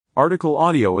Article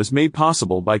audio is made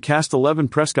possible by Cast 11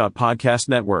 Prescott Podcast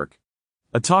Network,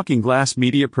 a Talking Glass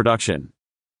media production.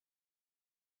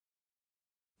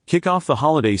 Kick off the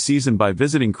holiday season by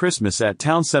visiting Christmas at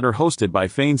Town Center, hosted by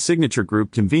Fane's Signature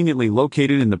Group, conveniently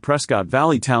located in the Prescott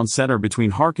Valley Town Center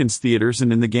between Harkins Theaters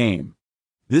and In the Game.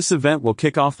 This event will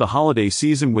kick off the holiday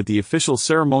season with the official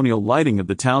ceremonial lighting of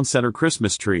the Town Center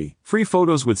Christmas tree, free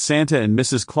photos with Santa and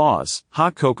Mrs. Claus,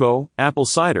 hot cocoa, apple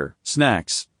cider,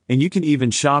 snacks, and you can even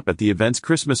shop at the event's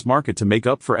Christmas market to make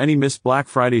up for any missed Black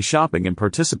Friday shopping and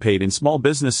participate in Small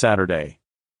Business Saturday.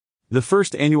 The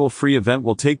first annual free event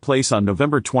will take place on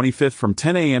November 25th from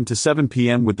 10 a.m. to 7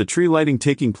 p.m. with the tree lighting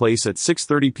taking place at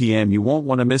 6:30 p.m. You won't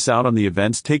want to miss out on the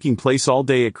events taking place all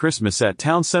day at Christmas at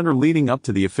Town Center leading up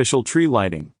to the official tree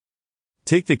lighting.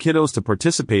 Take the kiddos to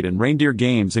participate in reindeer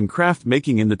games and craft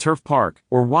making in the Turf Park,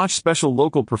 or watch special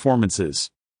local performances.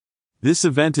 This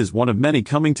event is one of many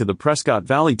coming to the Prescott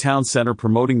Valley Town Center,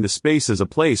 promoting the space as a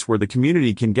place where the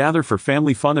community can gather for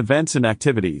family fun events and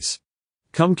activities.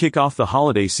 Come kick off the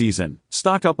holiday season,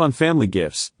 stock up on family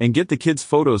gifts, and get the kids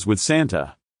photos with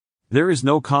Santa. There is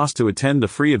no cost to attend the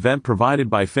free event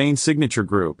provided by Fane's Signature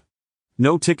Group.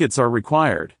 No tickets are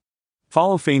required.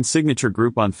 Follow Fane's Signature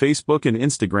Group on Facebook and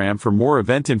Instagram for more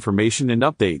event information and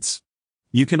updates.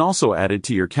 You can also add it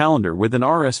to your calendar with an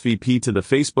RSVP to the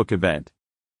Facebook event.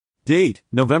 Date,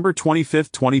 November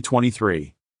 25,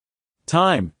 2023.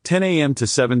 Time, 10 a.m. to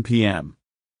 7 p.m.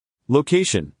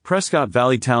 Location, Prescott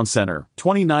Valley Town Center,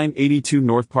 2982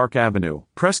 North Park Avenue,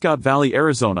 Prescott Valley,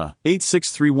 Arizona,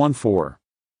 86314.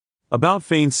 About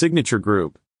Fane's Signature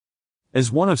Group.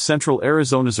 As one of Central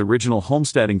Arizona's original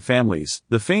homesteading families,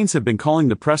 the Fanes have been calling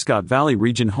the Prescott Valley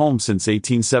region home since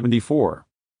 1874.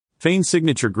 Fane's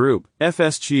Signature Group,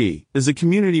 FSG, is a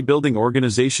community-building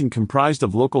organization comprised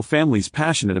of local families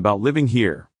passionate about living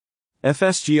here.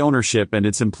 FSG ownership and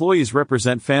its employees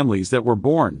represent families that were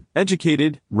born,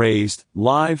 educated, raised,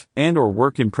 live, and/or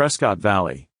work in Prescott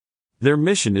Valley. Their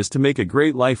mission is to make a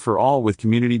great life for all with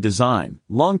community design,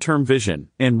 long-term vision,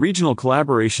 and regional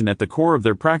collaboration at the core of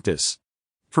their practice.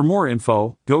 For more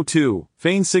info, go to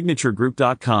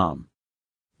fanesignaturegroup.com.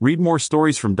 Read more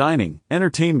stories from dining,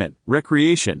 entertainment,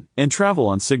 recreation, and travel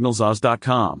on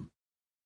signalsoz.com.